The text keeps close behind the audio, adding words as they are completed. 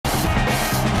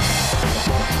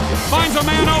Finds a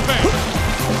man open.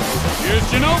 Here's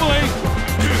Ginobili.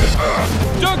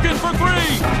 Duncan for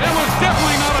three. That was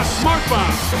definitely not a smart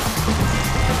bomb.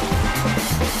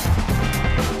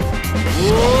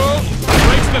 Whoa.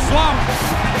 Breaks the slump.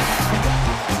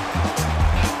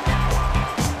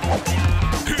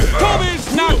 Kobe's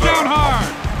knocked down hard.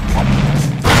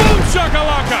 Boom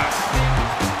shakalaka.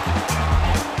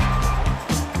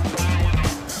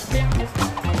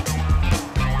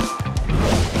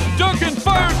 Duncan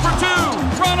fires for two.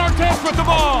 Ron Artest with the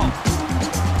ball.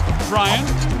 Bryant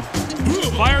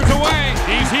fires away.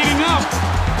 He's heating up.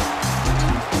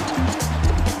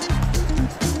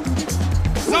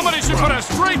 Somebody should put a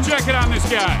straitjacket on this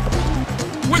guy.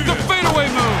 With the fadeaway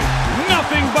move.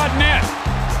 Nothing but net.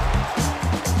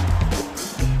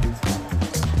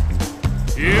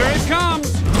 Here it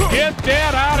comes. Get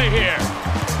that out of here.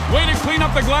 Way to clean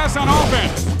up the glass on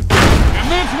offense. And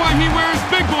that's why he wears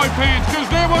big boy pants, because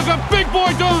there was a big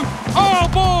boy dunk. Oh,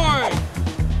 boy.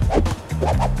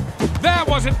 That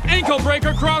was an ankle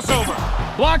breaker crossover.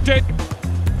 Blocked it.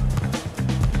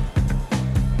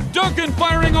 Duncan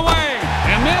firing away.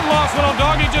 And that lost little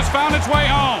doggy just found its way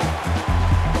home.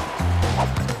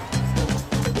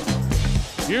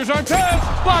 Here's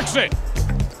Artest. Blocks it.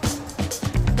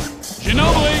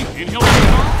 Ginobili, and he'll get it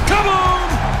off. Kaboom!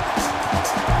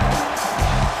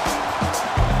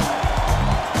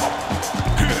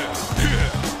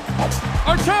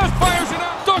 Artest fires it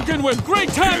up. Duncan with great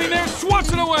timing there,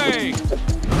 swats it away.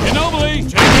 Ginobili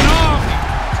taking off.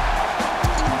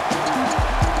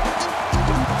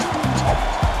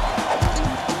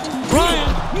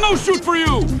 Bryant, no shoot for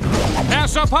you.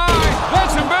 Pass up high.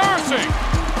 That's embarrassing.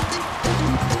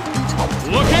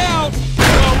 Look out.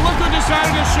 Look who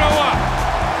decided to show up.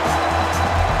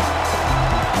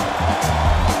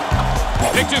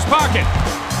 Picked his pocket.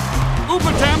 Oop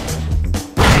attempt.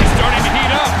 He's starting to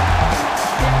heat up.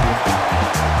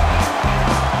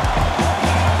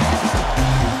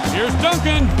 Here's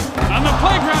Duncan. On the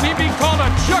playground, he'd be called a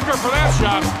chucker for that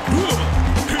shot.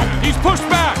 He's pushed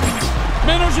back.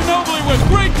 Manu Ginobili with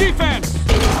great defense.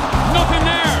 Nothing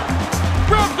there.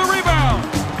 Grabs the rebound.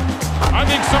 I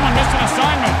think someone missed an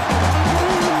assignment.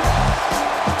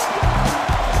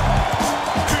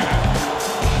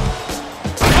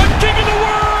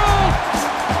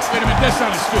 That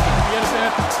sounded stupid. Did you edit that?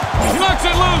 He knocks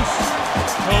it loose.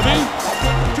 Kobe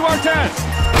to Artest.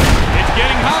 It's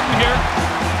getting hot in here.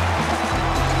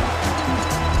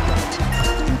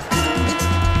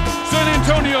 San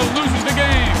Antonio loses the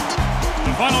game.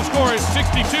 The final score is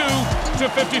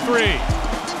 62-53.